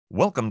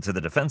Welcome to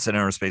the Defense and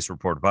Aerospace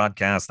Report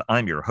podcast.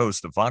 I'm your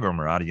host, Vago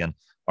Muradian.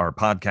 Our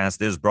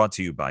podcast is brought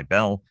to you by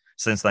Bell.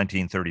 Since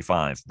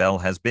 1935, Bell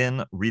has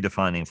been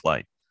redefining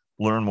flight.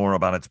 Learn more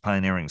about its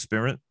pioneering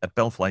spirit at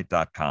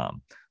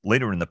bellflight.com.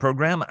 Later in the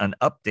program, an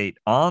update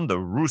on the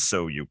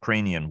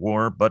Russo-Ukrainian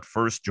war. But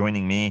first,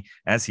 joining me,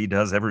 as he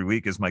does every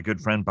week, is my good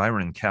friend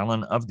Byron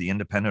Callan of the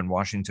independent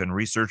Washington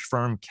research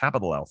firm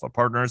Capital Alpha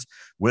Partners,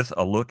 with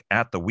a look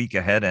at the week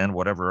ahead and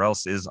whatever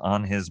else is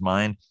on his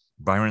mind.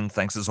 Byron,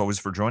 thanks as always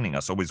for joining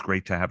us. Always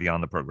great to have you on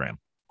the program.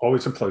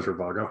 Always a pleasure,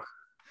 Vago.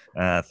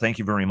 Thank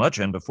you very much.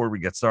 And before we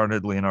get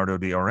started, Leonardo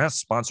DRS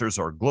sponsors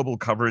our global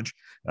coverage.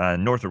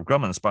 Northrop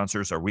Grumman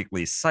sponsors our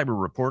weekly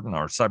cyber report and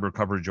our cyber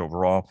coverage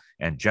overall.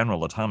 And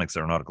General Atomics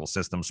Aeronautical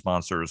Systems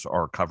sponsors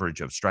our coverage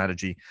of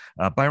strategy.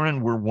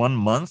 Byron, we're 1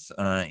 month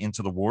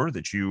into the war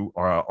that you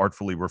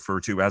artfully refer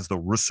to as the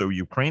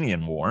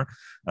Russo-Ukrainian war.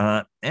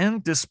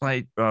 And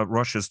despite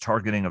Russia's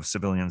targeting of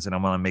civilians, and I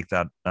want to make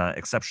that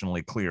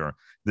exceptionally clear,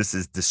 this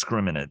is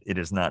discriminate. It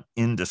is not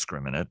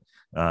indiscriminate.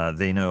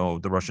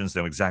 The Russians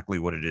know exactly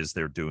what it is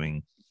they're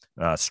doing,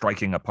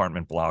 striking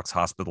apartment blocks,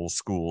 hospitals,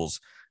 schools,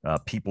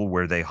 people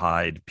where they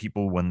hide,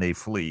 people when they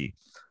flee,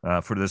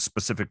 for the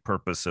specific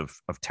purpose of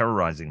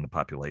terrorizing the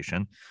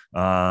population.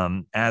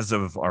 As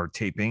of our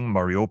taping,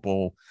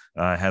 Mariupol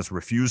has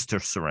refused to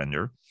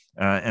surrender,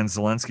 and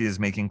Zelensky is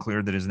making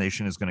clear that his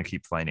nation is going to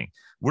keep fighting.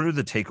 What are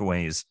the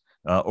takeaways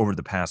over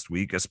the past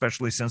week,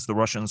 especially since the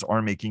Russians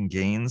are making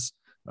gains?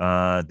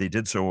 They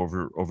did so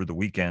over the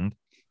weekend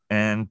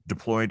and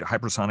deployed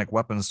hypersonic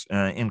weapons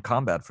in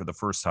combat for the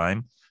first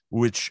time,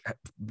 which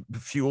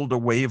fueled a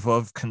wave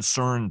of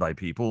concern by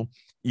people.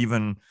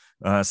 Even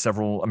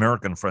several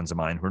American friends of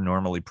mine who are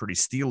normally pretty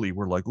steely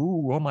were like,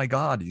 "Ooh, oh my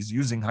God, he's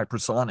using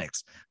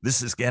hypersonics.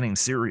 This is getting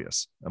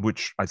serious,"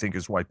 which I think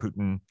is why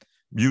Putin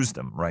used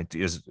them, right?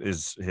 Is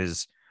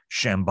his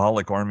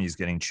shambolic army is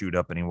getting chewed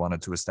up and he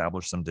wanted to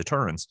establish some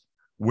deterrence.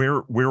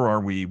 Where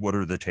are we? What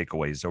are the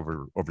takeaways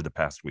over the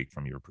past week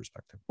from your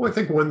perspective? Well, I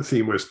think one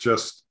theme was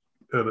just,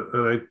 and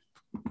I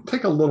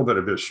take a little bit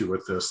of issue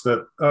with this,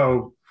 that,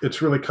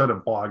 it's really kind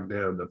of bogged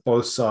down, that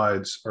both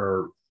sides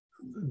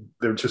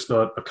they're just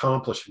not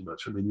accomplishing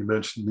much. I mean, you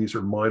mentioned these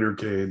are minor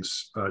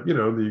gains.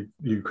 The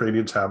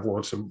Ukrainians have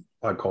launched some,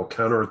 I call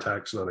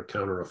counterattacks, not a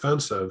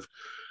counteroffensive.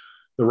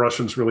 The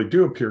Russians really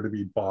do appear to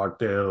be bogged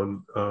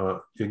down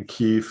in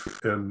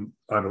Kyiv, and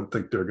I don't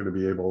think they're going to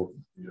be able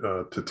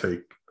to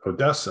take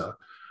Odessa.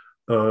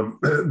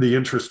 The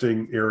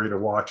interesting area to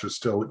watch is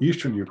still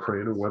eastern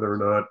Ukraine, and whether or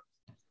not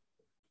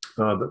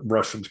the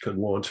Russians can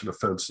launch an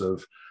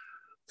offensive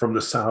from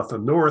the south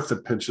and north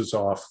that pinches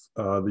off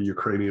the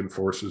Ukrainian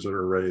forces that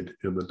are arrayed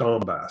in the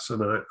Donbass.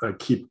 And I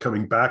keep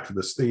coming back to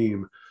this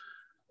theme.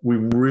 We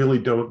really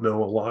don't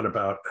know a lot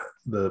about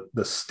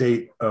the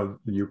state of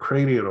the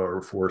Ukrainian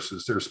armed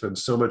forces. There's been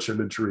so much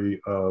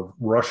imagery of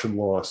Russian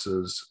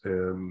losses,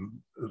 and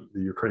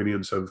the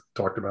Ukrainians have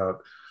talked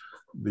about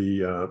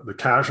the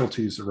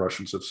casualties the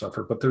Russians have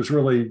suffered, but there's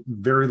really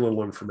very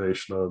little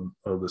information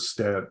on the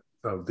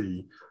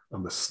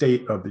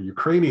state of the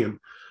Ukrainian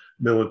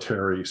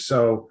military.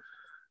 So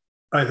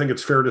I think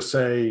it's fair to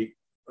say,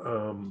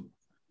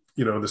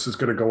 this is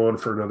going to go on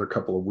for another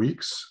couple of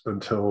weeks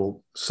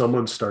until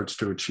someone starts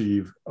to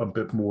achieve a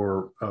bit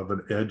more of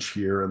an edge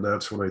here. And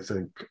that's when I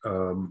think,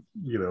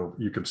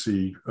 you can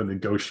see a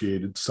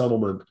negotiated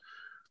settlement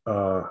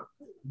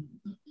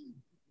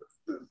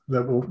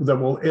that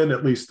will end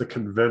at least the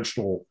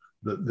conventional,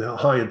 the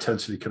high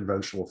intensity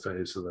conventional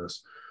phase of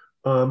this.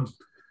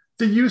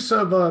 The use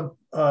of a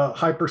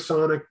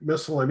hypersonic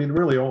missile, I mean,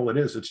 really all it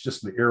is, it's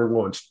just an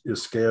air-launched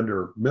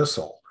Iskander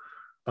missile.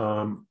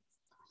 I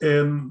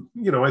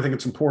think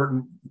it's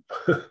important.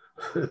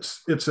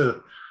 it's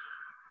a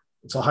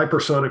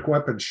hypersonic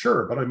weapon,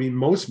 sure, but I mean,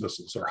 most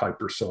missiles are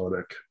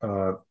hypersonic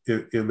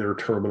in their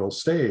terminal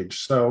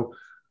stage. So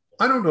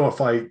I don't know if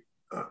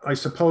I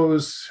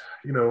suppose,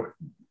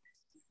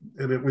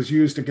 and it was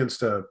used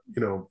against a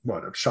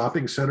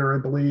shopping center, I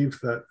believe.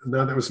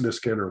 That was an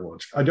Iskander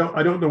launch. I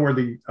don't know where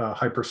the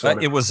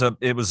hypersonic.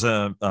 It was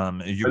a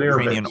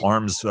Ukrainian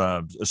arms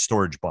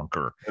storage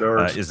bunker,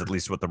 is at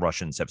least what the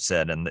Russians have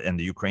said, and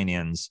the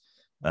Ukrainians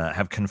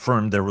have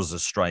confirmed there was a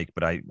strike,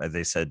 but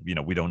they said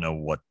we don't know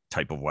what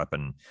type of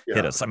weapon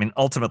hit us. I mean,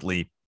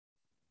 ultimately,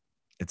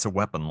 it's a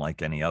weapon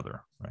like any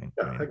other, right?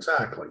 Yeah,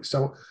 exactly.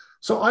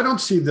 So I don't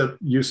see the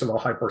use of a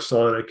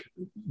hypersonic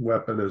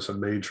weapon as a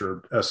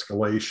major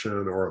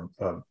escalation or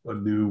a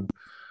new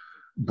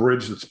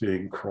bridge that's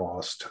being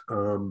crossed.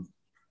 I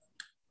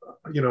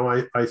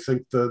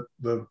think the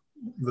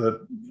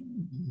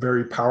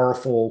very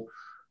powerful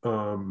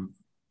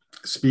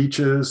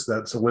speeches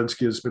that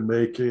Zelensky has been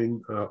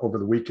making over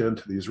the weekend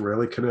to the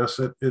Israeli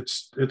Knesset,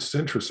 it's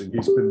interesting.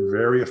 He's been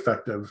very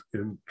effective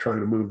in trying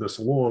to move this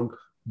along,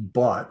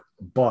 but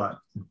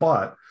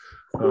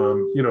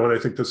and I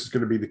think this is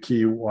going to be the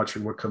key,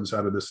 watching what comes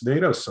out of this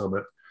NATO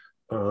summit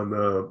on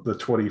the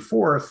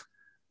 24th.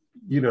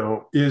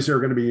 Is there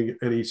going to be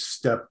any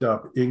stepped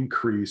up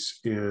increase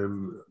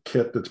in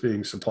kit that's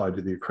being supplied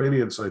to the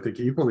Ukrainians? And I think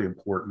equally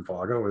important,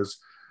 Vago, is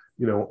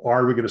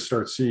Are we going to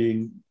start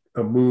seeing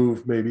a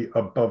move maybe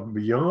above and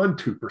beyond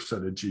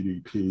 2% of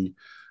GDP?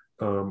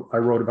 I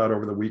wrote about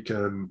over the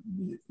weekend,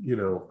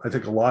 I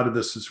think a lot of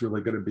this is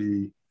really going to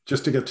be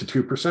just to get to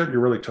 2%. You're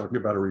really talking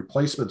about a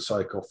replacement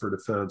cycle for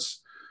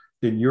defense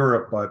in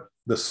Europe, but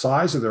the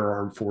size of their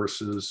armed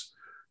forces,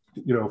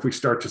 if we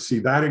start to see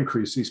that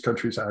increase, these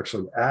countries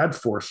actually add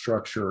force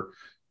structure.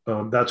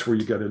 That's where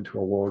you get into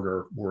a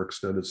longer, more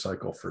extended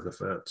cycle for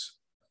defense.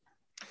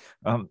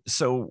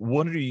 So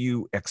what do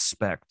you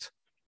expect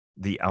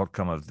the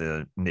outcome of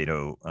the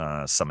NATO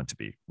summit to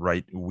be,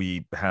 right?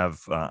 We have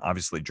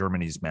obviously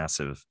Germany's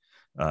massive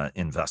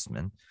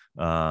investment.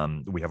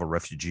 We have a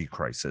refugee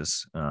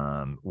crisis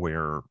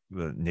where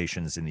the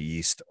nations in the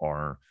East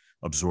are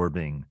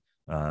absorbing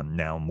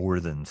now more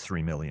than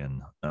 3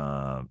 million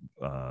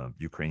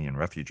Ukrainian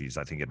refugees.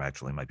 I think it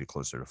actually might be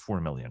closer to 4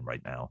 million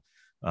right now.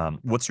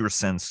 What's your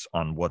sense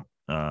on what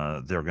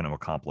they're going to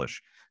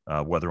accomplish,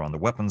 whether on the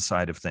weapons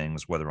side of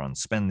things, whether on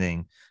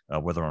spending,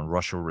 whether on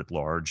Russia writ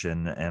large?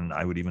 And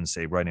I would even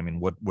say, right, I mean,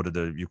 what do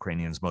the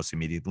Ukrainians most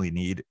immediately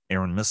need?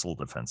 Air and missile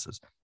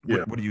defenses.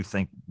 Yeah. What do you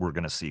think we're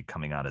going to see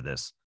coming out of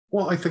this?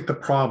 Well, I think the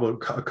problem,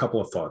 a couple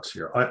of thoughts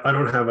here. I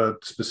don't have a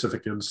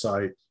specific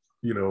insight.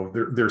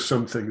 There's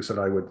some things that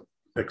I would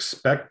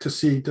expect to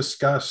see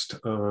discussed.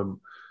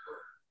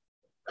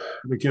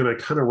 Again, I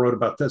kind of wrote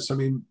about this. I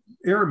mean,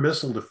 air and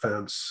missile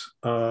defense,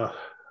 you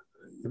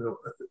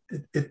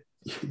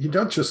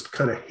don't just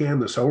kind of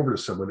hand this over to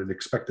someone and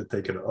expect that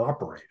they can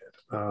operate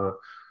it.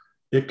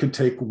 It could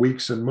take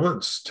weeks and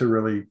months to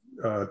really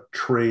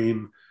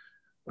train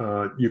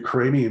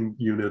Ukrainian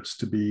units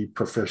to be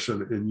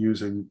proficient in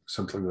using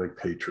something like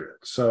Patriot.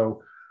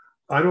 So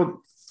I don't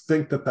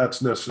think that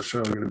that's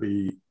necessarily going to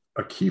be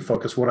a key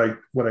focus. What I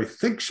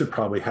think should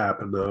probably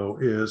happen, though,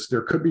 is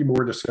there could be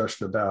more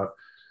discussion about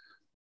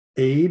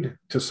aid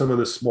to some of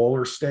the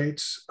smaller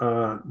states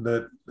or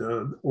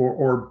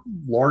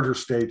larger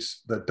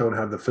states that don't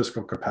have the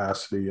fiscal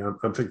capacity.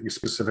 I'm thinking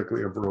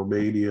specifically of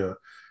Romania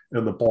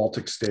and the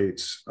Baltic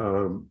states,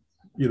 to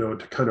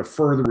kind of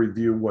further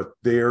review what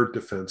their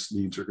defense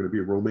needs are going to be.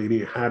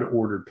 Romania had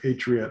ordered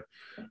Patriot.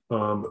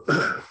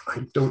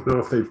 I don't know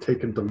if they've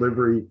taken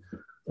delivery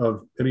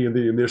of any of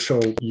the initial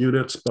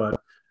units,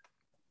 but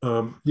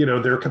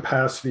their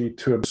capacity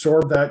to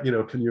absorb that,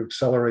 can you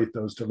accelerate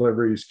those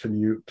deliveries? Can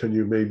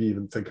you maybe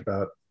even think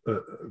about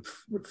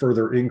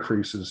further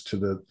increases to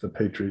the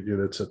Patriot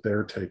units that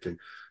they're taking?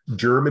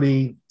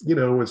 Germany,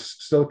 is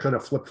still kind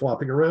of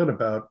flip-flopping around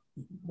about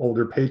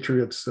older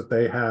Patriots that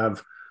they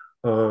have.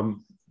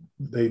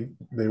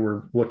 They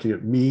were looking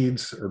at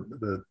MEADS, or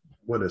the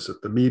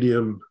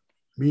medium.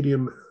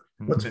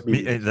 What's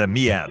the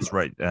MEADS,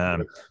 right?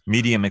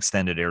 Medium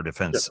extended air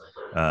defense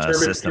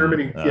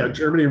system.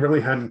 Germany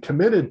really hadn't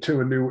committed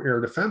to a new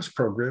air defense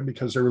program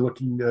because they were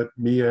looking at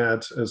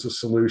MEADS as a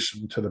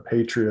solution to the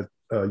Patriot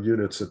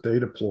units that they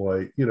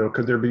deploy.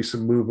 Could there be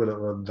some movement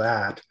on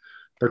that,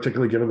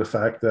 particularly given the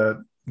fact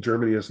that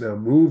Germany has now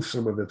moved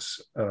some of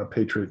its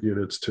Patriot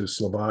units to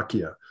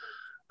Slovakia?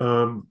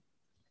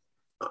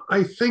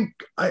 I think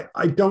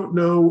I don't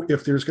know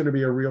if there's going to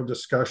be a real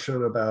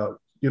discussion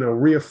about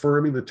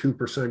reaffirming the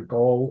 2%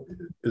 goal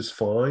is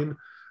fine.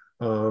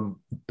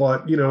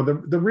 But,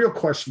 the real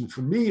question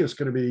for me is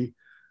going to be,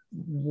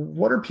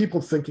 what are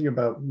people thinking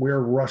about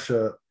where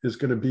Russia is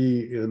going to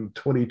be in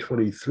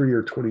 2023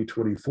 or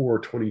 2024,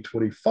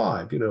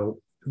 2025?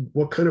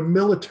 What kind of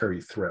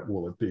military threat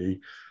will it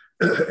be?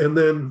 And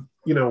then,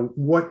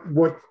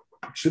 what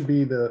should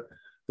be the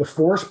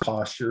force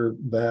posture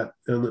that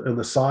and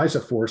the size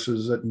of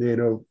forces that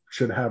NATO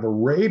should have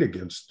arrayed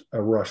against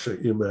Russia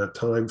in that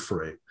time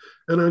frame.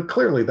 And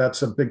clearly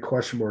that's a big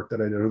question mark that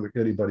I don't think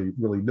anybody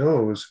really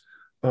knows.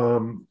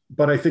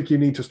 But I think you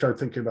need to start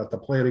thinking about the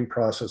planning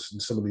process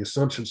and some of the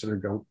assumptions that are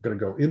going to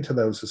go into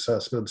those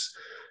assessments.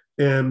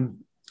 And,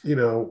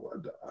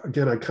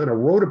 again, I kind of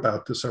wrote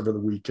about this over the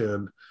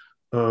weekend.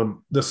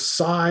 The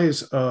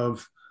size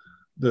of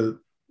the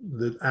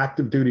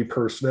active duty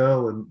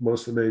personnel in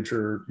most of the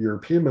major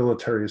European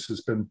militaries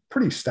has been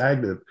pretty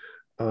stagnant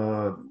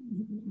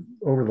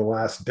over the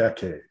last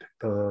decade.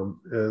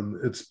 And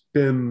it's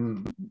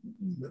been,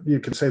 you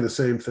can say the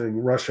same thing.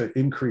 Russia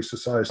increased the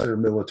size of their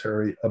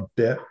military a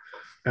bit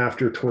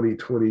after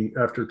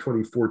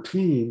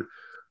 2014.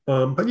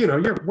 But,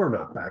 we're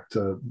not back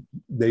to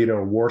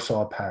NATO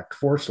Warsaw Pact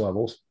force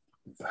levels.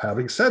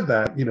 Having said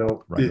that,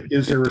 right.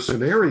 Is there a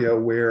scenario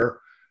where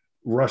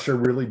Russia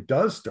really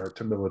does start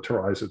to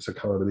militarize its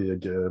economy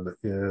again?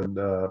 And,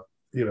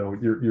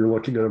 you're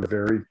looking at a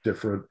very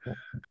different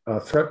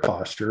threat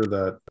posture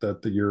that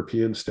the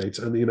European states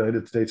and the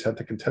United States had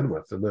to contend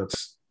with. And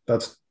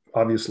that's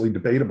obviously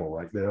debatable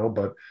right now.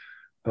 But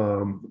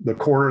the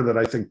corner that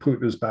I think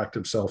Putin has backed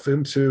himself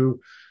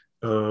into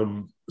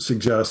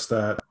suggests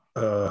that,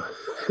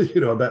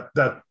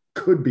 that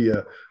could be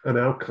an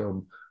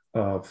outcome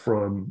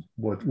from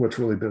what's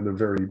really been a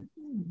very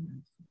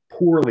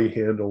poorly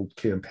handled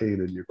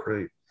campaign in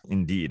Ukraine.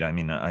 Indeed. I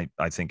mean,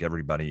 I think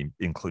everybody,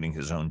 including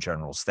his own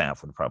general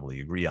staff, would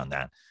probably agree on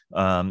that.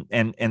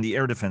 And the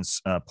air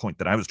defense point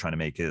that I was trying to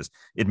make is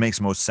it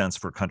makes most sense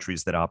for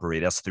countries that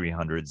operate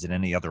S-300s and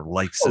any other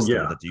like Oh system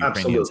yeah, that the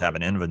Ukrainians have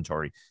absolutely. in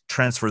inventory,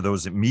 transfer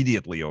those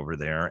immediately over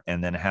there,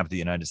 and then have the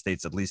United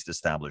States at least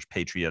establish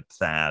Patriot,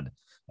 THAAD,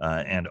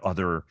 and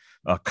other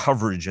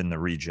coverage in the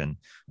region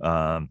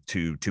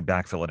to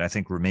backfill it. I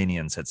think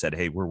Romanians had said,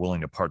 "Hey, we're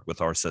willing to part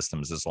with our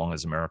systems as long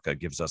as America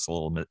gives us a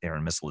little air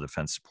and missile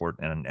defense support,"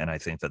 and I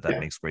think that Yeah,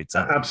 makes great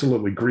sense.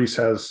 absolutely. Greece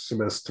has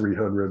some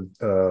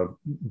S-300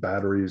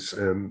 batteries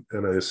and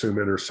I assume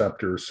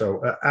interceptors.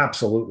 So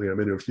absolutely. I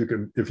mean, if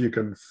you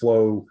can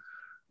flow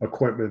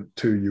equipment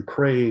to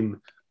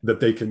Ukraine that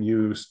they can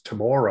use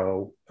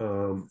tomorrow,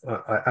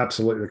 I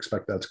absolutely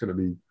expect that's going to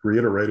be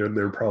reiterated. And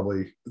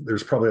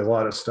there's probably a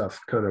lot of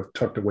stuff kind of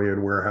tucked away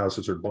in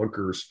warehouses or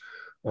bunkers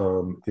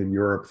in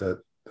Europe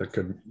that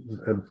could,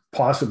 and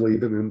possibly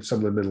even in some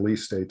of the Middle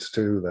East states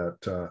too,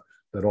 that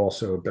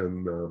also have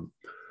been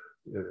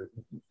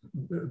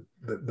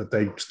that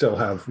they still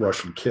have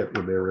Russian kit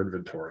in their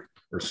inventory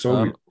or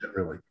Soviet kit,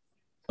 really.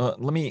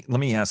 Let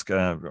me ask.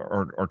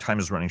 Our time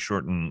is running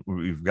short, and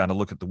we've got to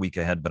look at the week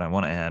ahead. But I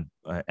want to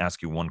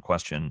ask you one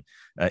question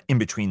in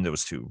between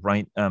those two.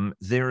 Right?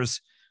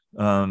 There's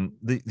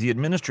the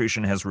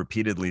administration has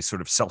repeatedly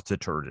sort of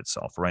self-deterred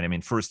itself. Right? I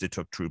mean, first it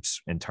took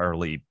troops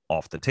entirely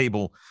off the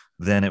table.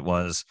 Then it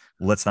was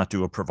let's not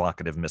do a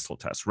provocative missile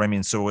test. Right? I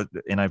mean, so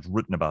and I've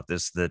written about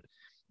this that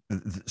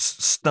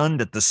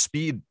stunned at the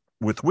speed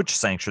with which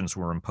sanctions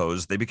were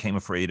imposed, they became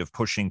afraid of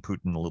pushing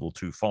Putin a little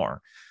too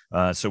far.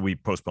 So we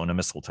postponed a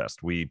missile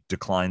test. We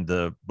declined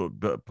the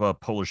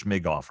Polish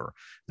MiG offer.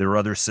 There are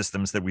other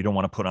systems that we don't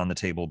want to put on the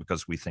table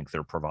because we think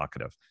they're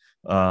provocative.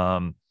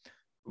 Um,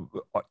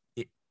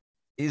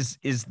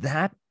 is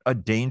that a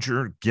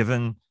danger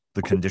given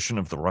the condition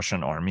of the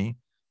Russian army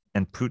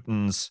and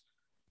Putin's,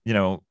 you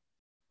know,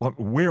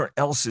 where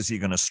else is he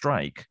going to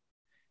strike?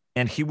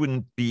 And he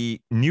wouldn't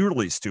be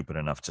nearly stupid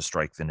enough to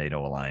strike the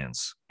NATO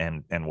alliance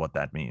and what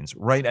that means,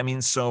 right? I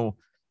mean, so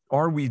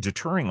are we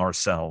deterring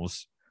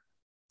ourselves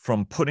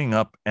from putting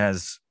up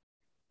as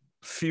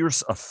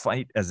fierce a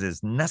fight as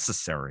is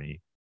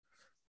necessary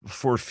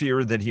for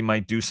fear that he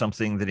might do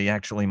something that he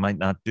actually might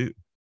not do?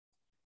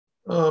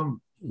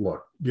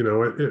 Look,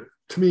 to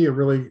me, it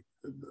really,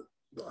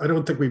 I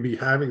don't think we'd be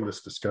having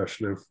this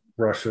discussion if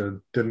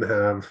Russia didn't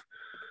have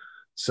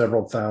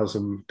several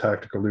thousand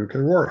tactical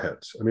nuclear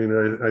warheads. I mean,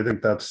 I think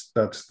that's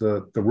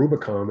the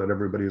Rubicon that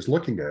everybody is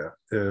looking at,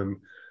 and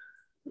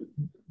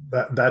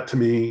that to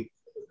me,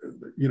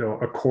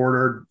 a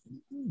cornered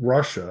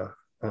Russia,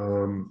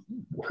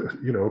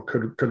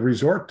 could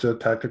resort to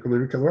tactical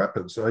nuclear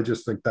weapons. So I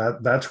just think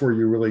that's where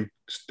you really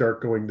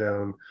start going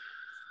down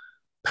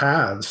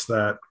paths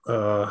that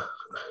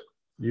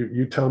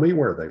you tell me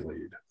where they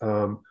lead.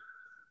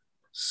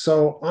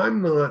 So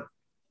I'm not,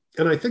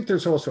 and I think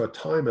there's also a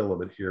time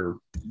element here,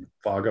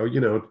 Vago.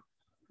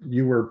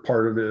 You were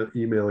part of the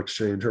email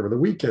exchange over the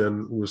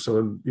weekend with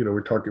someone,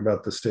 we're talking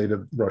about the state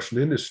of Russian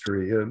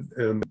industry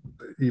and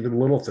even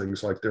little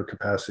things like their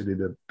capacity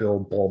to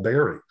build ball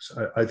bearings.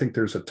 I think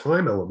there's a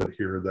time element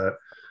here that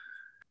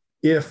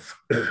if,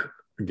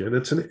 again,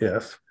 it's an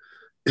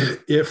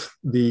if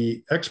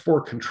the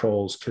export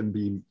controls can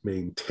be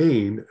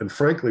maintained, and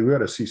frankly, we ought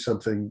to see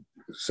something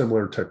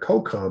similar to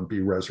COCOM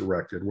be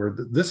resurrected, where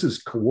this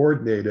is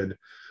coordinated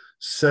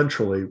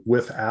centrally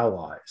with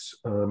allies.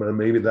 And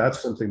maybe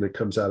that's something that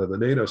comes out of the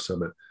NATO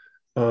summit.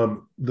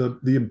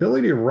 The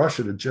ability of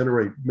Russia to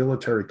generate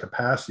military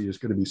capacity is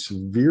going to be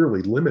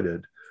severely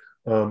limited.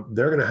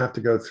 They're going to have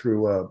to go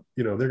through,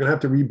 they're going to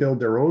have to rebuild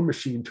their own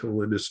machine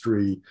tool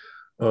industry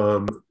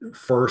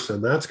first,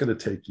 and that's going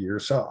to take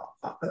years. So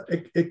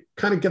it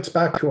kind of gets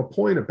back to a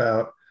point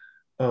about,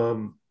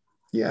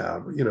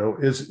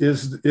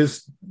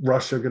 is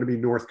Russia going to be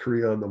North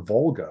Korea on the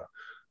Volga?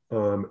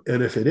 And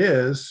if it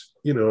is,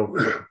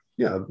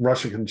 yeah,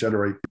 Russia can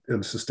generate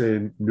and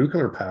sustain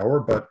nuclear power,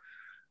 but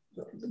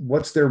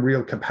what's their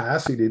real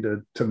capacity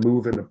to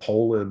move into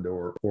Poland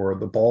or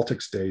the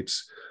Baltic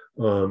states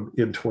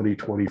in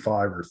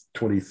 2025 or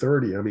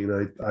 2030? I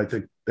mean, I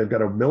think they've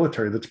got a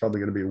military that's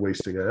probably going to be a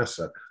wasting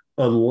asset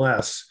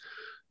unless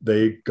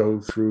they go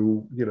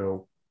through,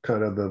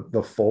 kind of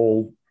the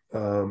full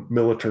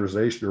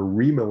militarization or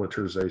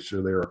remilitarization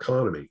of their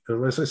economy.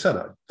 And as I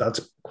said, that's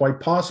quite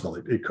possible.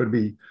 It could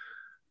be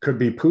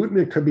Putin.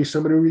 It could be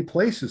somebody who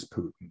replaces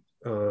Putin.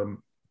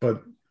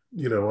 But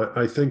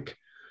I think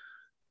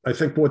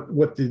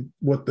what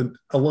the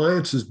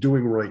alliance is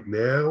doing right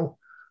now,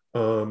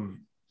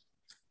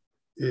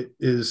 it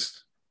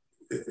is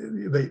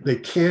they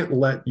can't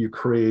let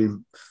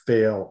Ukraine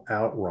fail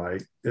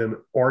outright, and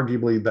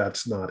arguably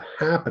that's not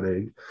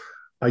happening.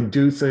 I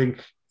do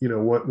think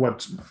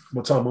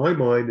what's on my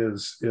mind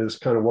is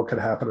kind of what could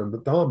happen in the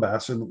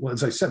Donbass, and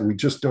as I said, we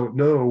just don't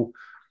know.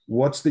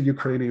 What's the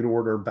Ukrainian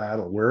order of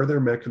battle? Where are their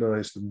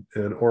mechanized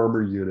and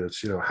armor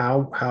units?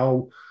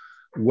 How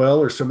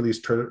well are some of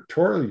these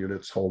territorial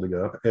units holding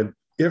up? And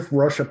if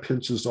Russia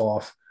pinches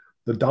off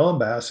the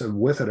Donbass, and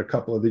with it, a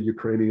couple of the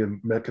Ukrainian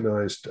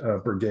mechanized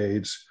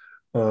brigades.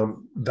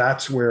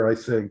 That's where I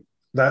think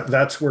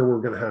that's where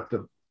we're going to have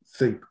to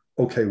think,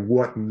 okay,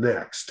 what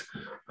next?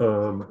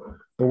 But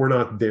we're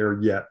not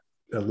there yet,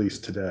 at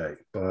least today.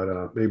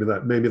 But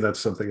maybe that's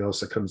something else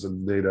that comes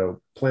in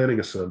NATO planning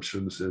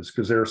assumptions, is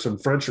because there are some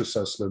French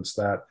assessments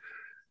that,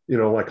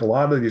 like a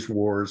lot of these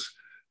wars,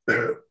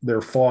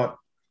 they're fought,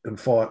 and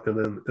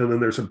then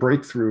there's a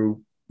breakthrough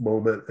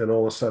moment, and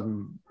all of a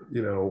sudden,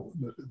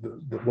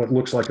 what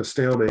looks like a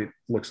stalemate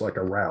looks like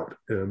a rout,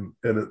 and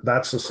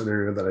that's a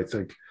scenario that I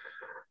think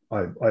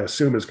I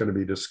assume is going to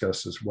be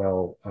discussed as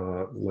well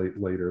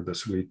later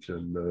this week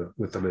and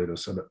with the NATO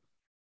summit.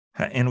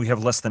 And we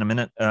have less than a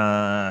minute.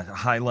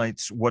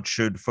 Highlights. What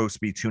should folks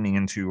be tuning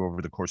into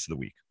over the course of the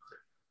week?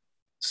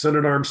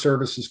 Senate Armed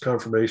Services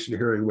confirmation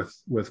hearing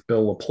with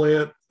Bill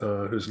LaPlante,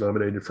 who's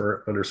nominated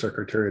for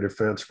Undersecretary of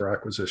Defense for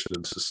Acquisition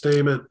and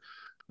Sustainment.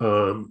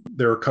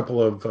 There are a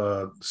couple of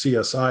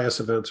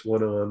CSIS events,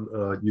 one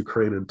on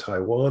Ukraine and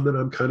Taiwan that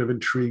I'm kind of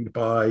intrigued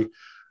by.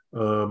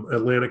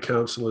 Atlantic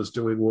Council is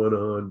doing one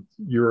on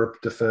Europe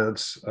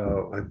defense.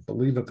 I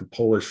believe that the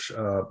Polish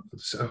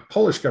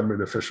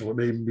government official, it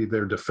may be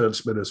their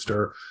defense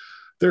minister.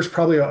 There's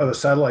probably a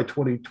Satellite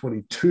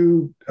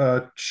 2022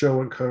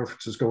 show and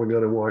conferences going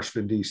on in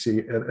Washington, D.C.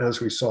 And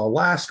as we saw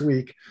last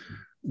week,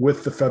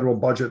 with the federal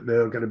budget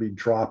now going to be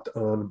dropped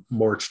on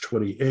March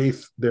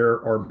 28th,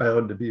 there are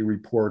bound to be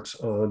reports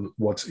on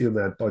what's in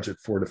that budget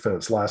for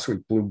defense. Last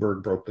week,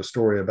 Bloomberg broke the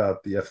story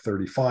about the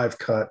F-35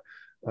 cut.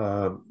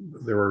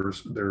 There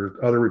are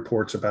other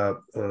reports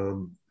about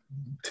 10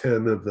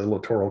 of the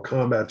littoral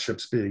combat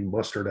ships being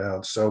mustered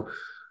out. So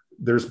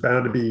there's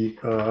bound to be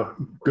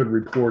good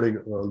reporting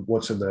on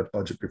what's in that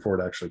budget before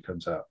it actually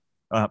comes out.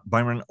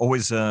 Byron,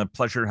 always a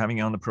pleasure having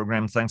you on the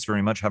program. Thanks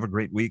very much. Have a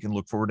great week and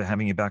look forward to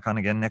having you back on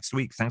again next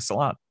week. Thanks a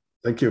lot.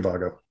 Thank you,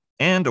 Vago.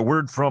 And a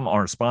word from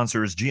our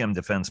sponsors. GM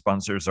Defense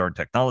sponsors our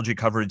technology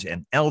coverage,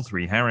 and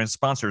L3Harris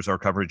sponsors our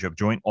coverage of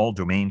Joint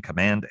All-Domain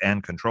Command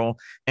and Control.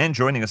 And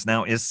joining us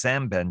now is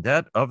Sam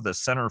Bendett of the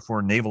Center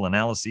for Naval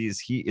Analyses.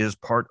 He is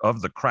part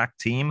of the crack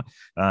team.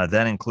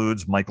 That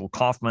includes Michael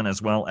Kaufman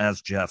as well as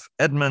Jeff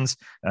Edmonds.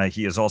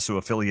 He is also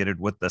affiliated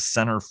with the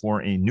Center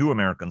for a New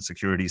American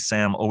Security.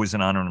 Sam, always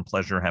an honor and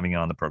pleasure having you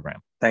on the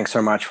program. Thanks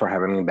so much for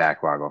having me back,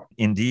 Vago.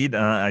 Indeed.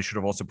 I should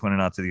have also pointed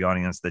out to the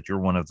audience that you're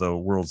one of the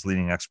world's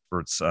leading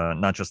experts,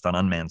 not just on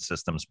unmanned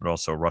systems, but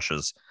also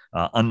Russia's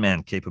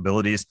unmanned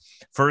capabilities.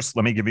 First,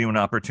 let me give you an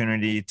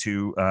opportunity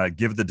to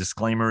give the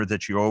disclaimer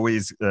that you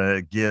always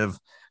give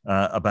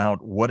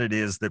about what it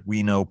is that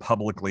we know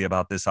publicly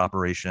about this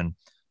operation,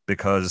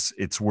 because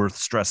it's worth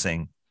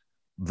stressing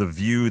the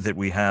view that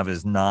we have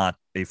is not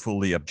a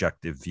fully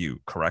objective view,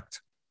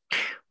 correct?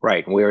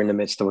 Right. We're in the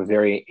midst of a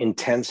very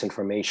intense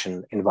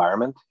information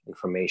environment,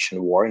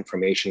 information war,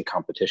 information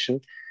competition.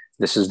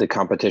 This is the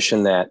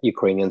competition that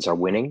Ukrainians are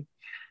winning.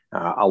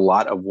 A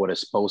lot of what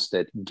is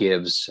posted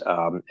gives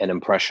an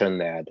impression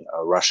that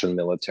Russian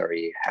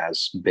military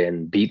has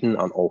been beaten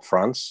on all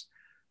fronts,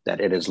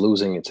 that it is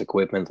losing its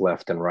equipment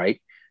left and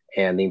right.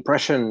 And the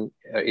impression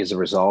is a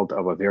result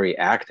of a very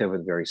active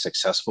and very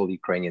successful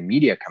Ukrainian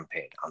media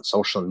campaign on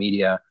social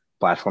media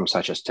platforms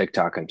such as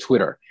TikTok and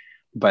Twitter.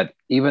 But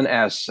even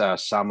as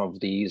some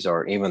of these,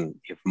 or even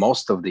if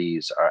most of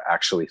these are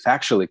actually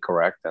factually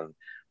correct, and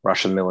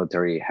Russian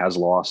military has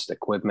lost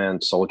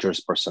equipment, soldiers,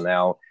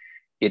 personnel,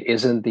 it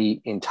isn't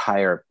the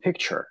entire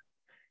picture.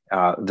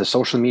 The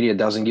social media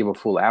doesn't give a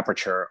full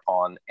aperture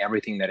on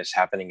everything that is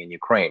happening in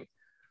Ukraine.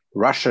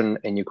 Russian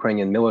and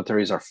Ukrainian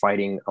militaries are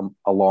fighting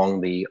along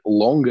the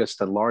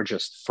longest and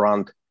largest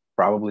front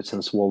probably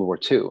since World War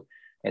II.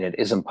 And it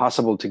is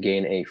impossible to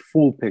gain a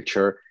full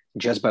picture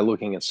just by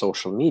looking at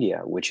social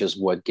media, which is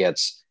what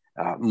gets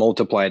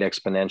multiplied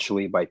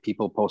exponentially by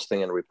people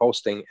posting and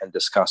reposting and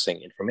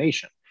discussing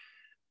information.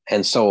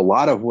 And so a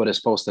lot of what is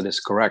posted is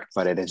correct,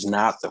 but it is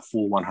not the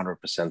full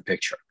 100%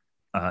 picture.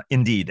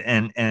 Indeed.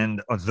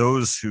 And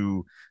those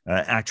who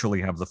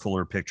actually have the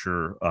fuller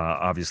picture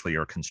obviously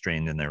are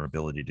constrained in their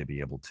ability to be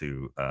able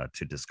to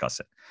discuss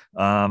it.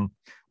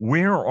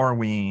 Where are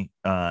we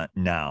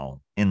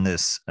now in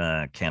this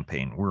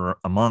campaign? We're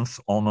a month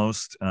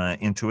almost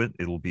into it.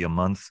 It'll be a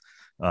month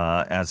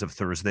as of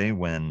Thursday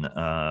when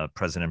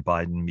President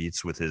Biden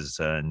meets with his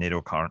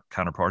NATO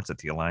counterparts at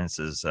the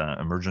Alliance's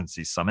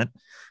emergency summit.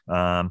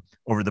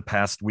 Over the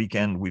past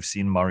weekend, we've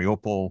seen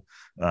Mariupol,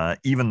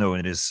 even though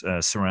it is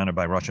surrounded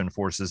by Russian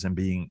forces and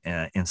being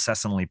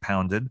incessantly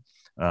pounded,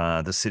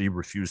 the city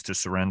refused to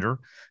surrender.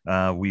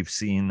 We've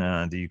seen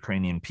the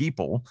Ukrainian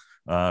people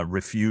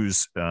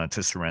refuse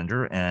to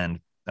surrender and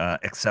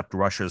accept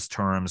Russia's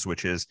terms,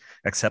 which is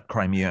accept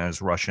Crimea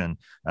as Russian,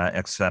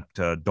 accept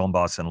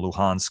Donbass and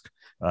Luhansk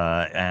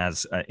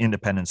as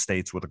independent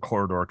states with a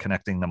corridor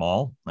connecting them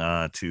all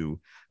to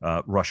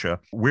Russia.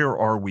 Where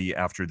are we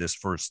after this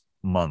first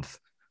month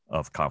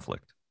of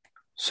conflict?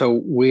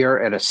 So we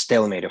are at a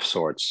stalemate of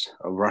sorts.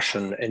 A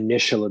Russian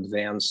initial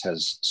advance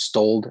has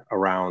stalled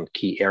around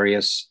key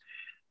areas.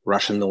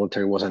 Russian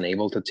military was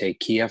unable to take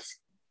Kiev.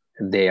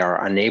 They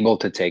are unable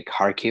to take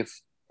Kharkiv.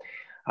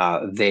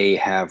 They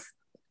have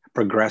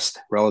progressed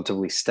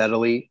relatively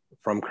steadily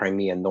from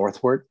Crimea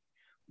northward,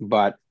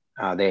 but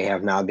they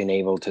have not been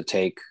able to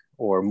take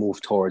or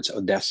move towards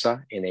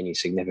Odessa in any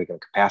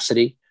significant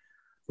capacity.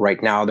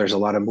 Right now, there's a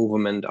lot of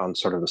movement on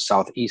sort of the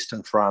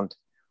southeastern front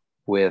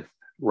with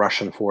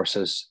Russian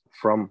forces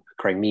from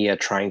Crimea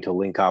trying to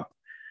link up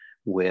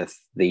with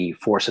the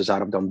forces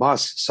out of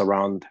Donbass,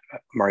 surround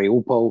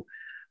Mariupol,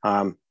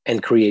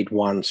 and create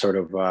one sort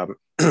of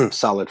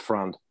solid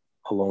front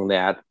along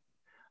that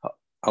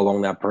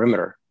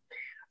perimeter.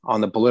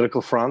 On the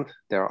political front,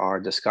 there are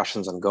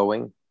discussions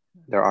ongoing.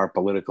 There are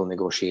political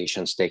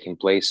negotiations taking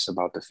place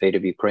about the fate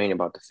of Ukraine,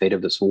 about the fate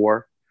of this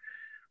war.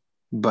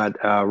 But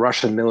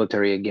Russian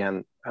military,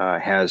 again,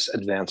 has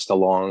advanced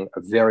along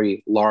a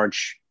very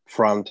large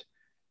front,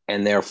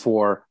 and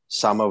therefore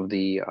some of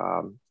the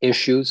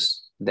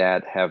issues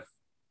that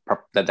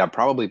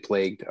probably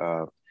plagued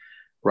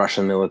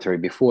Russian military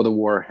before the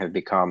war have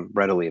become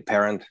readily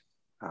apparent,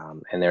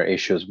 and there are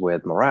issues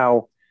with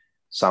morale.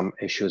 Some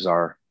issues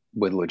are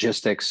with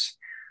logistics.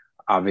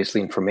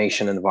 Obviously,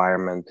 information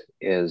environment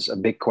is a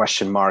big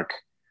question mark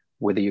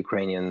with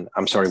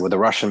the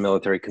Russian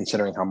military,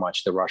 considering how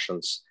much the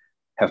Russians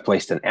have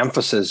placed an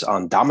emphasis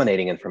on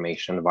dominating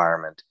information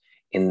environment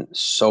in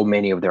so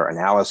many of their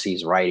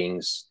analyses,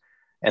 writings,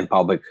 and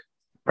public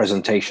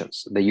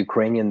presentations. The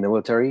Ukrainian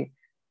military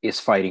is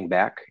fighting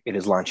back. It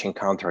is launching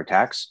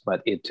counterattacks,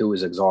 but it too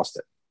is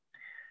exhausted.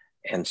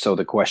 And so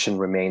the question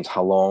remains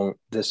how long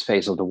this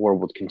phase of the war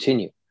would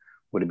continue.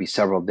 Would it be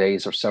several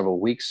days or several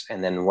weeks?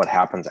 And then what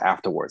happens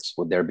afterwards?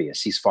 Would there be a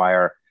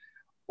ceasefire?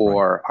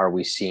 Or are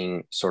we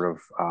seeing sort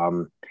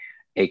of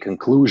a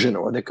conclusion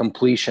or the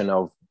completion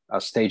of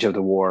a stage of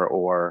the war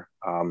or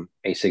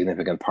a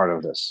significant part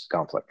of this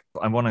conflict?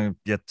 I want to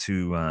get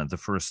to the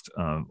first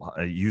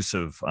use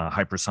of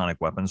hypersonic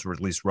weapons, or at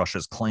least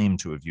Russia's claim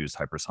to have used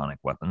hypersonic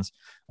weapons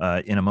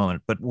in a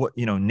moment. But what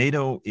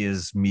NATO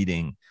is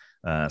meeting,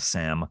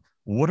 Sam.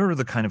 What are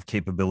the kind of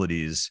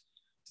capabilities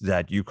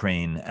that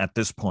Ukraine at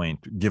this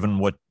point, given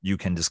what you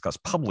can discuss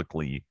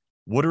publicly,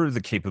 what are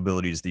the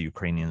capabilities the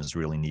Ukrainians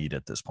really need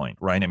at this point,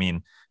 right? I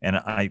mean, and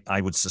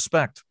I would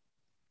suspect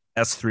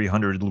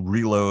S-300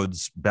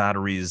 reloads,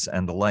 batteries,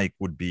 and the like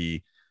would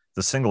be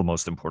the single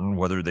most important,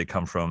 whether they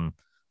come from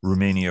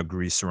Romania,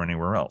 Greece, or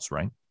anywhere else,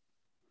 right?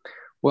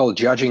 Well,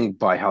 judging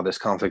by how this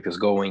conflict is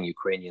going,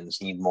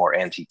 Ukrainians need more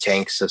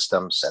anti-tank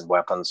systems and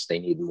weapons. They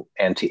need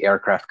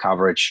anti-aircraft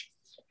coverage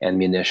and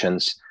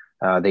munitions.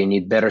 They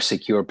need better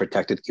secure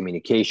protected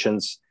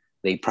communications.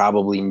 They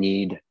probably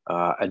need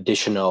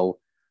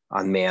additional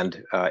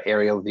unmanned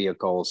aerial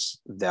vehicles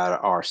that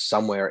are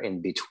somewhere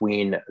in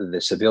between the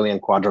civilian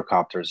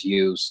quadricopters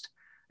used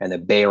and the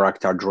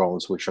Bayraktar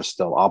drones, which are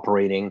still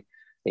operating.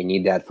 They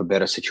need that for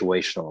better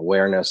situational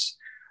awareness.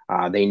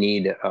 They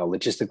need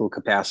logistical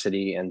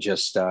capacity and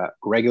just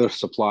regular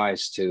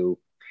supplies to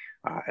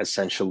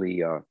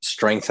essentially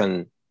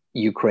strengthen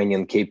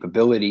Ukrainian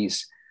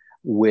capabilities.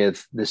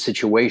 With the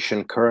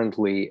situation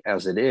currently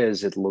as it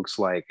is, it looks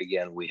like,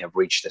 again, we have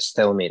reached a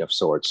stalemate of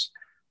sorts.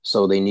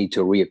 So they need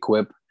to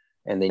re-equip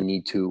and they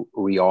need to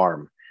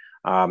rearm.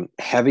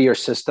 Heavier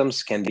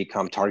systems can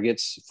become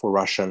targets for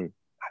Russian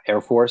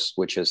Air Force,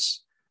 which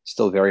is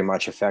still very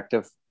much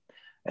effective.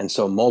 And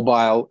so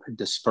mobile,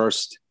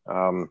 dispersed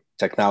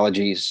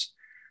technologies,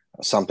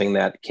 something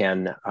that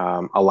can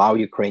allow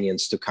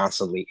Ukrainians to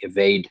constantly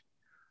evade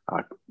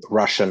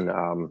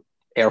Russian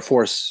Air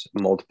Force,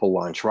 multiple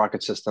launch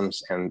rocket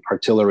systems, and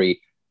artillery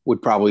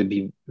would probably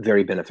be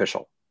very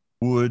beneficial.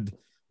 Would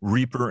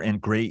Reaper and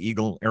Gray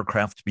Eagle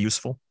aircraft be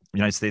useful? The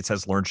United States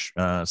has large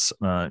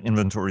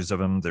inventories of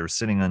them. They're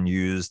sitting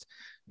unused,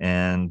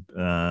 and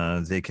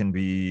they can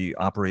be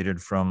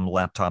operated from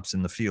laptops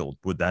in the field.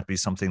 Would that be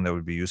something that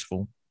would be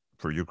useful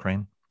for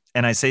Ukraine?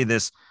 And I say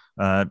this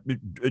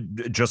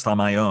just on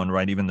my own,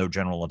 right? Even though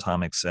General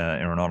Atomics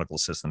Aeronautical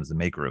Systems, the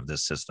maker of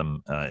this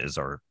system, is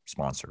our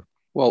sponsor.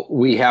 Well,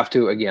 we have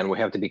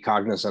to be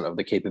cognizant of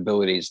the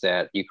capabilities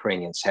that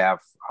Ukrainians have.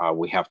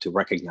 We have to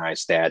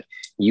recognize that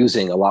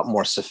using a lot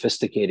more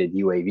sophisticated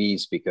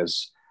UAVs,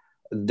 because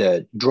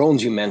the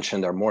drones you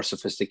mentioned are more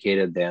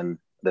sophisticated than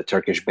the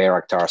Turkish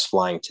Bayraktars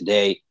flying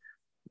today.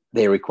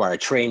 They require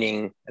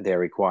training. They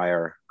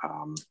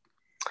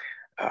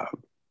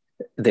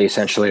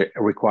essentially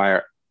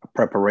require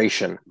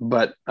preparation.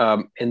 But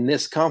in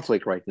this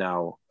conflict right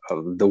now,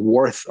 the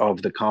worth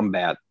of the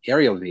combat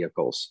aerial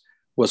vehicles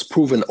was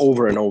proven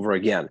over and over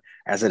again,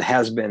 as it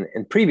has been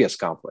in previous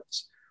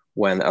conflicts,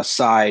 when a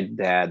side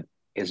that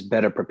is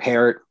better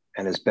prepared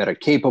and is better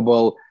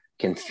capable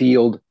can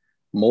field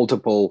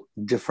multiple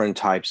different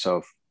types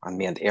of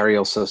unmanned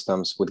aerial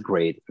systems with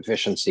great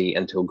efficiency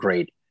and to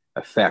great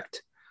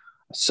effect.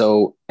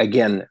 So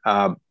again,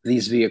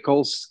 these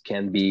vehicles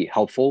can be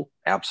helpful,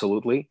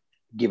 absolutely,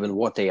 given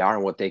what they are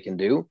and what they can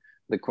do.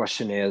 The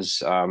question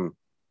is,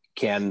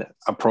 can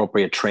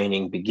appropriate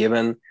training be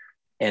given?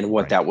 And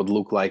what that would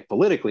look like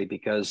politically,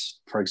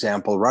 because, for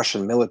example,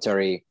 Russian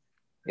military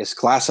is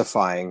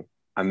classifying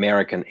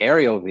American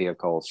aerial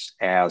vehicles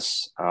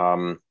as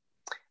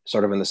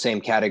sort of in the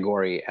same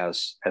category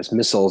as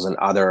missiles and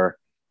other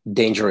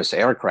dangerous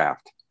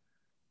aircraft.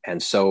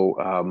 And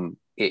so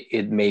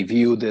it may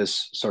view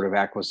this sort of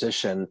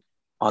acquisition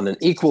on an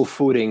equal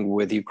footing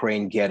with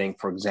Ukraine getting,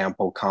 for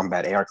example,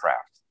 combat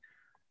aircraft.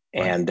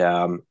 And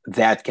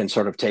that can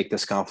sort of take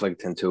this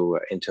conflict into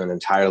an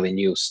entirely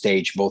new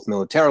stage, both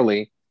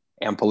militarily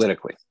and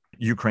politically.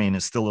 Ukraine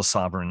is still a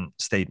sovereign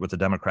state with a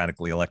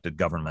democratically elected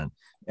government.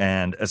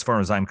 And as far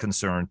as I'm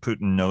concerned,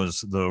 Putin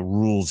knows the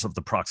rules of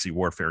the proxy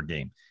warfare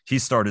game. He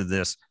started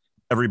this.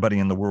 Everybody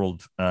in the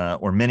world,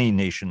 or many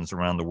nations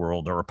around the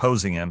world, are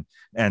opposing him.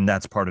 And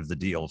that's part of the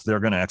deal. They're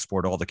going to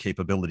export all the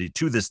capability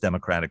to this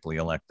democratically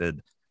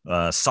elected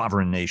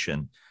sovereign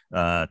nation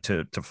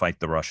to fight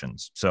the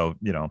Russians. So,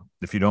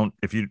 if you don't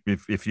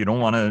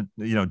want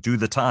to, do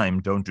the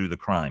time, don't do the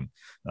crime,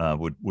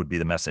 would be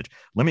the message.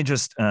 Let me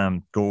just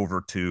go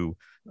over to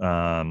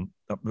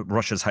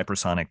Russia's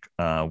hypersonic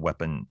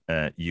weapon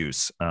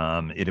use.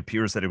 It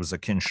appears that it was a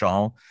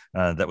Kinzhal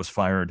that was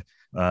fired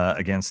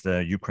against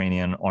the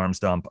Ukrainian arms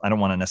dump. I don't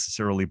want to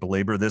necessarily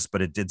belabor this,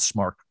 but it did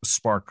spark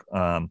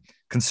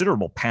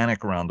considerable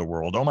panic around the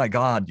world. Oh my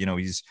God,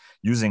 he's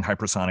using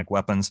hypersonic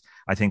weapons.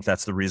 I think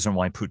that's the reason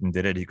why Putin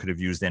did it. He could have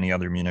used any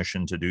other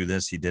munition to do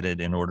this. He did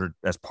it in order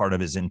as part of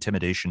his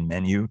intimidation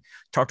menu.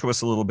 Talk to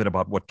us a little bit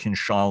about what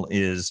Kinzhal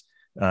is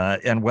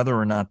and whether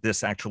or not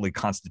this actually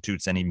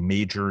constitutes any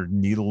major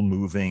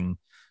needle-moving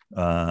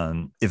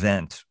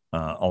event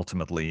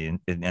ultimately,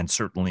 and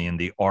certainly in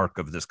the arc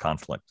of this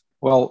conflict.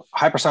 Well,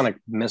 hypersonic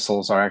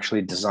missiles are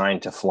actually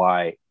designed to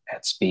fly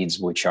at speeds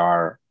which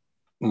are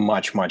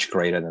much, much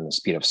greater than the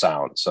speed of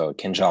sound. So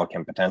Kinzhal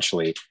can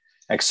potentially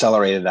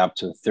accelerate it up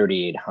to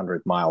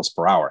 3,800 miles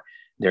per hour.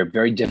 They're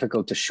very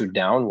difficult to shoot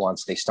down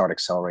once they start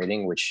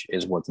accelerating, which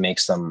is what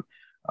makes them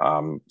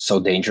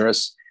so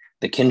dangerous.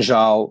 The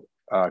Kinzhal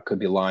could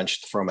be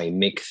launched from a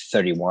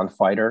MiG-31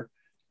 fighter,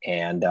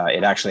 and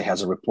it actually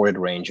has a reported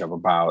range of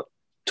about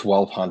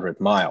 1,200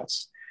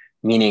 miles.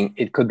 Meaning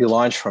it could be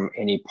launched from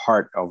any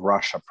part of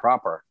Russia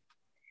proper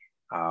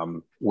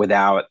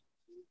without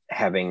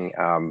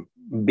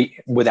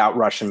without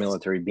Russian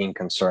military being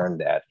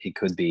concerned that it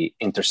could be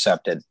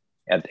intercepted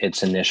at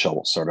its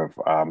initial sort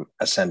of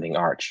ascending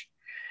arch.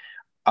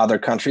 Other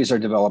countries are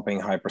developing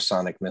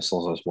hypersonic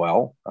missiles as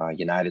well,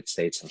 United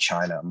States and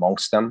China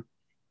amongst them.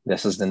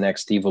 This is the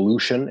next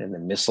evolution in the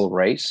missile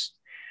race.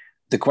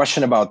 The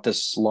question about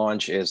this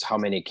launch is, how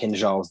many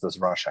Kinzhals does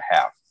Russia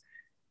have?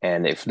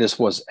 And if this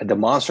was a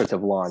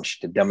demonstrative launch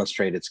to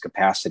demonstrate its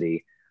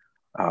capacity,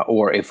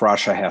 or if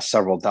Russia has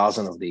several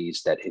dozen of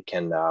these that it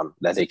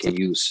can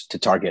use to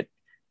target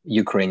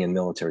Ukrainian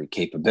military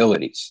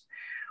capabilities.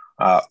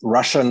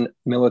 Russian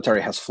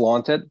military has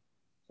flaunted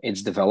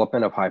its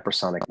development of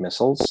hypersonic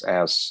missiles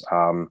as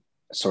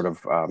sort of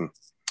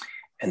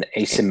an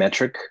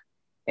asymmetric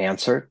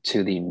answer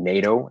to the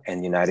NATO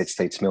and United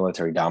States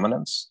military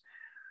dominance.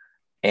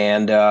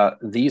 And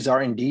these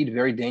are indeed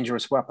very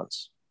dangerous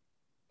weapons.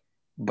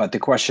 But the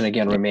question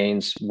again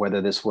remains whether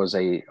this was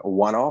a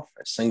one-off,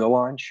 a single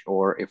launch,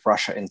 or if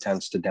Russia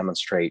intends to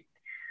demonstrate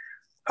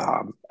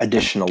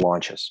additional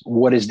launches.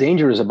 What is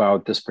dangerous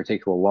about this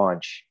particular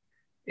launch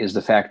is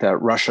the fact that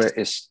Russia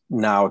is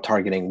now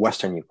targeting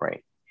Western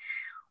Ukraine.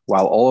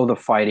 While all of the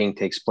fighting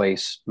takes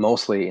place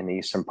mostly in the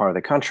eastern part of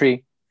the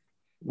country,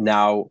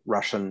 now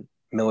Russian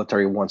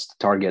military wants to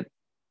target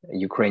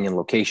Ukrainian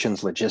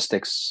locations,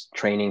 logistics,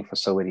 training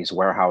facilities,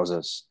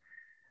 warehouses,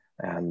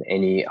 and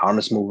any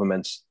arms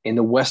movements in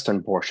the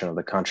western portion of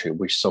the country,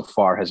 which so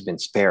far has been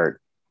spared.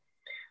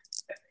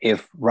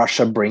 If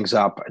Russia brings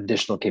up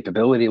additional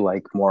capability,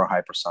 like more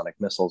hypersonic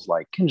missiles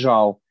like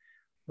Kinzhal,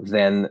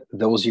 then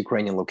those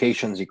Ukrainian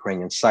locations,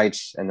 Ukrainian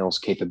sites, and those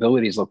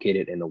capabilities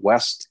located in the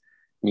west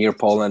near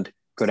Poland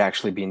could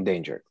actually be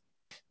endangered.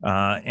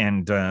 I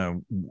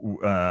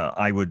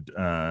would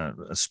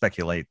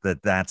speculate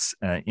that that's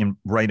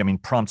right. I mean,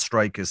 prompt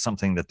strike is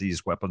something that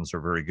these weapons are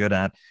very good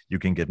at. You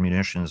can get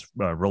munitions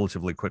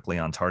relatively quickly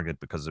on target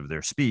because of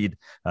their speed.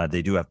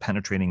 They do have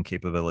penetrating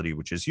capability,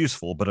 which is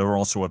useful, but are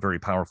also a very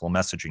powerful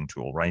messaging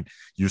tool, right?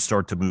 You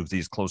start to move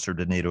these closer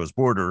to NATO's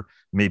border,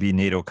 maybe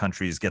NATO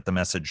countries get the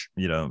message,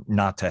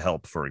 not to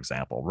help, for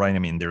example, right? I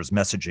mean, there's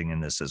messaging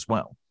in this as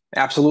well.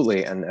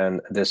 Absolutely.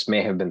 And this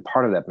may have been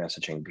part of that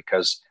messaging,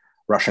 because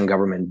Russian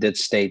government did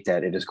state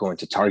that it is going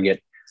to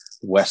target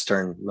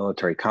Western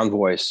military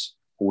convoys,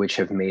 which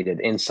have made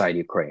it inside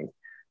Ukraine,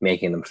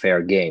 making them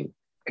fair game.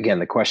 Again,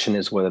 the question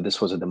is whether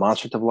this was a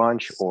demonstrative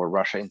launch or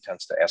Russia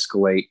intends to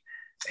escalate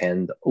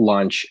and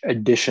launch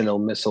additional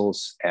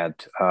missiles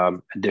at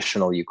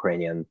additional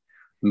Ukrainian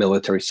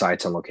military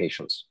sites and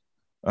locations.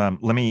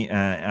 Let me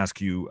ask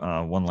you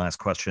one last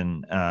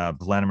question.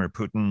 Vladimir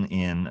Putin,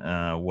 in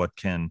what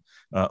can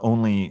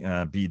only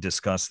be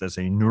discussed as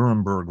a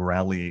Nuremberg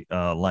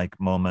rally-like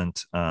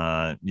moment,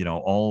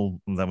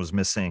 all that was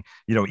missing,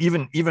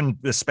 even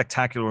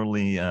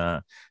spectacularly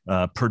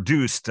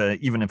produced,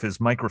 even if his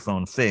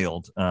microphone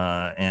failed,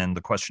 and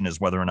the question is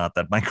whether or not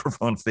that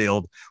microphone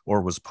failed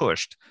or was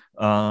pushed.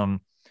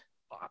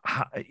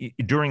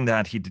 during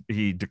that,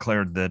 he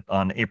declared that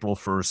on April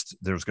 1st,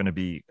 there's going to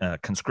be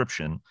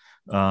conscription.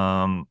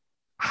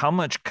 How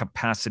much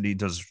capacity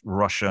does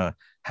Russia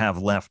have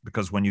left?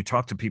 Because when you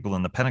talk to people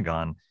in the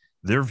Pentagon,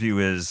 their view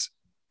is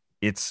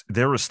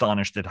they're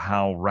astonished at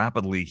how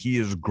rapidly he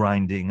is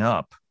grinding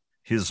up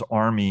his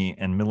army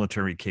and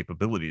military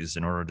capabilities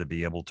in order to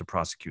be able to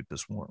prosecute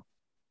this war.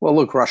 Well,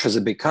 look, Russia's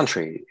a big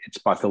country. Its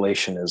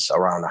population is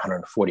around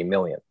 140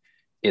 million.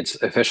 Its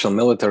official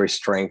military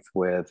strength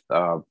with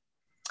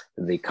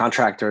the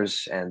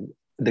contractors and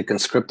the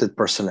conscripted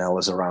personnel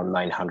is around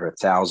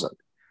 900,000.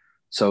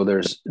 So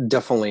there's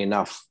definitely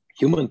enough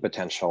human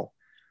potential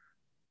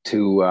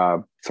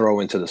to throw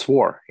into this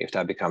war if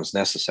that becomes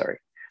necessary.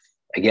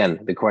 Again,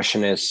 the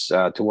question is,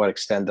 to what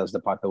extent does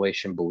the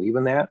population believe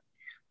in that?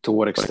 To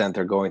what extent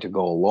they're going to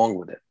go along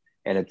with it?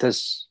 And at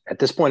this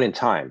point in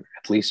time,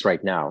 at least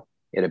right now,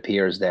 it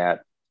appears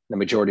that the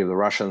majority of the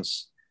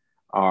Russians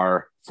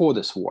are for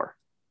this war,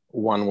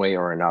 one way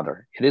or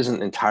another. It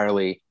isn't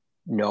entirely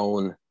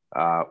known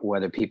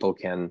whether people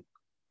can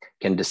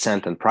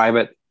dissent in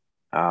private.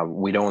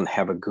 We don't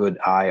have a good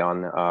eye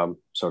on a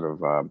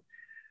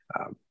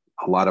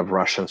lot of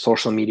Russian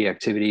social media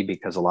activity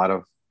because a lot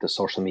of the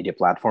social media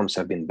platforms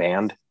have been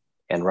banned,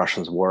 and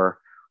Russians were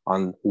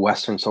on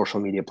Western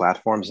social media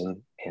platforms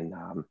in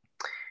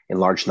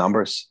large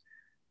numbers.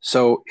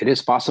 So it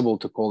is possible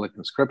to call it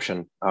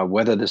conscription.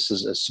 Whether this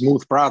is a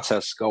smooth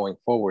process going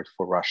forward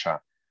for Russia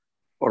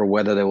or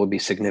whether there will be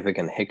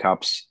significant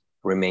hiccups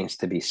remains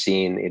to be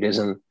seen. It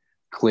isn't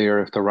clear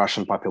if the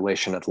Russian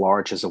population at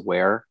large is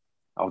aware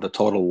of the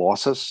total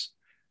losses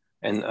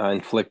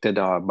inflicted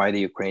by the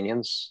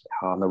Ukrainians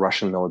on the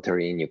Russian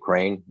military in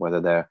Ukraine,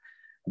 whether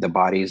the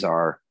bodies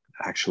are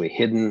actually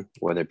hidden,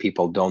 whether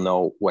people don't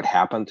know what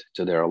happened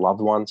to their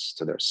loved ones,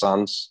 to their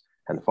sons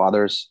and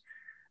fathers.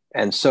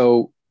 And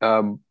so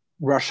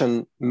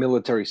Russian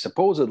military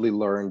supposedly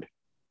learned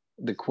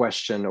the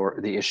question or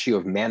the issue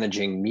of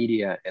managing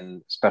media,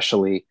 and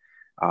especially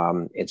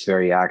its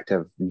very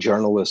active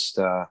journalist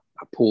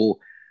pool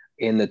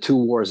in the two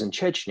wars in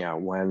Chechnya,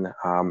 when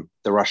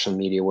the Russian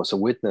media was a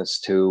witness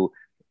to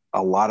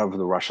a lot of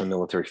the Russian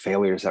military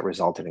failures that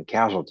resulted in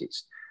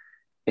casualties.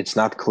 It's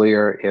not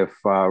clear if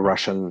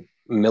Russian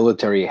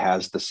military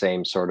has the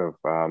same sort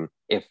of,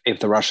 if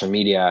the Russian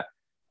media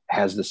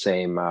has the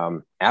same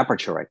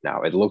aperture right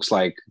now. It looks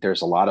like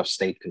there's a lot of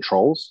state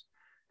controls,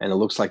 and it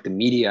looks like the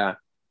media,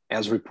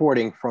 as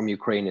reporting from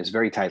Ukraine, is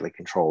very tightly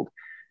controlled,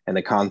 and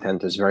the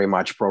content is very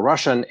much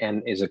pro-Russian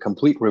and is a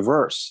complete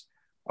reverse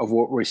of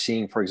what we're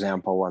seeing, for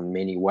example, on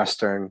many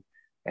Western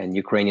and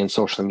Ukrainian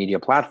social media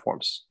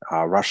platforms.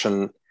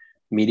 Russian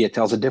media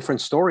tells a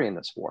different story in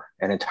this war,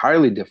 an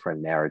entirely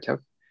different narrative,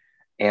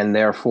 and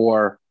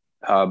therefore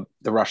the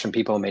Russian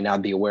people may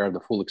not be aware of the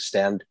full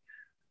extent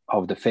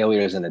of the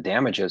failures and the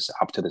damages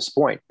up to this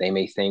point. They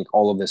may think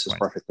all of this is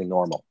perfectly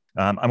normal.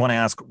 I want to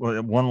ask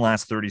one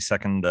last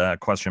 30-second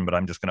question, but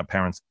I'm just going to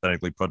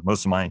parenthetically put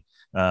most of my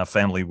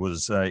family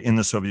was in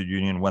the Soviet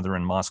Union, whether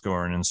in Moscow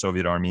or in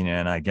Soviet Armenia.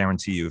 And I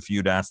guarantee you, if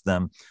you'd asked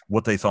them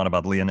what they thought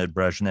about Leonid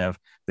Brezhnev,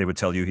 they would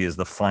tell you he is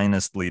the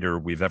finest leader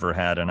we've ever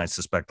had. And I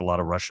suspect a lot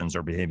of Russians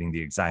are behaving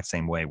the exact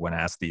same way when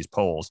asked these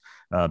polls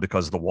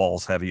because the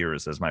walls have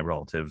ears, as my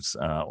relatives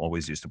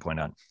always used to point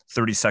out.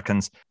 30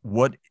 seconds.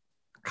 What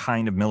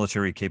kind of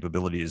military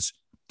capabilities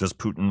does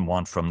Putin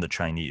want from the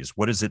Chinese?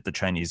 What is it the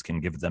Chinese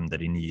can give them that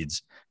he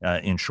needs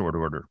in short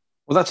order?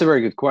 Well, that's a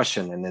very good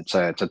question. And it's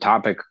a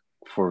topic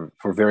for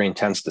very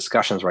intense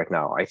discussions right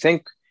now. I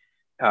think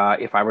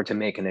if I were to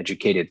make an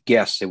educated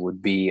guess, it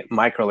would be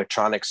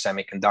microelectronic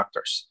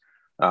semiconductors,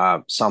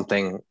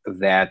 something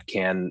that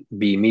can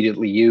be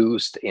immediately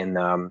used in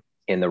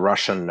the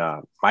Russian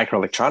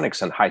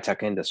microelectronics and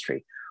high-tech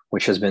industry,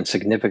 which has been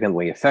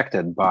significantly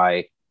affected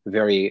by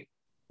very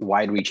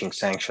wide-reaching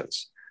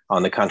sanctions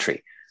on the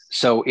country.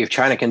 So if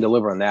China can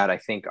deliver on that, I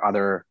think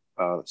other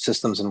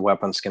systems and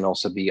weapons can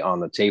also be on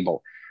the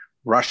table.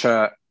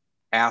 Russia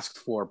asked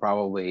for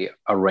probably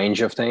a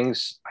range of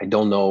things. I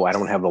don't know. I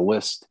don't have the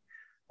list.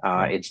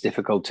 It's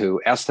difficult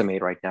to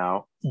estimate right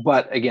now.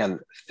 But again,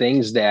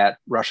 things that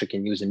Russia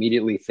can use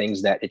immediately,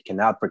 things that it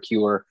cannot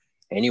procure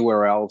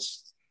anywhere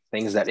else,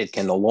 things that it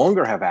can no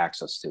longer have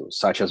access to,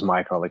 such as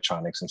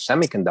microelectronics and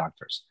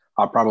semiconductors,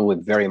 are probably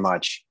very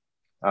much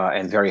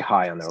and very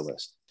high on their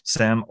list.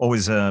 Sam,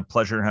 always a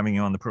pleasure having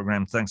you on the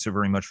program. Thanks so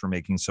very much for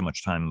making so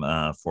much time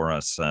for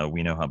us.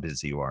 We know how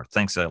busy you are.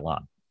 Thanks a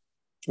lot.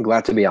 I'm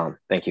glad to be on.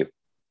 Thank you.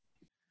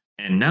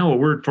 And now a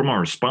word from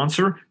our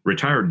sponsor,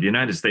 retired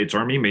United States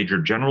Army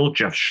Major General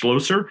Jeff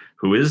Schlosser,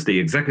 who is the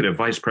Executive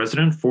Vice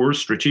President for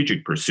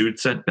Strategic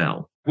Pursuits at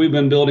Bell. We've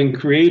been building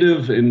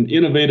creative and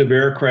innovative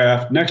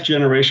aircraft, next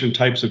generation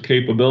types of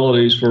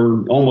capabilities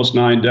for almost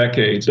 9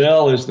 decades.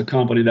 Bell is the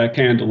company that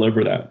can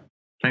deliver that.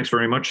 Thanks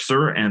very much,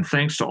 sir. And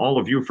thanks to all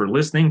of you for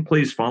listening.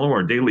 Please follow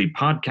our daily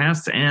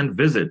podcasts and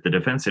visit the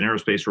Defense and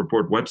Aerospace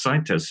Report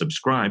website to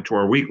subscribe to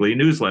our weekly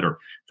newsletter.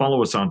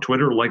 Follow us on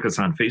Twitter, like us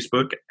on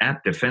Facebook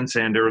at Defense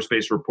and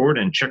Aerospace Report,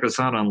 and check us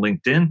out on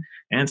LinkedIn.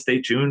 And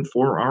stay tuned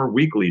for our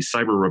weekly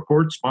cyber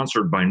report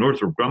sponsored by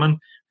Northrop Grumman.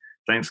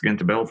 Thanks again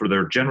to Bell for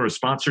their generous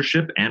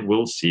sponsorship, and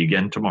we'll see you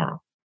again tomorrow.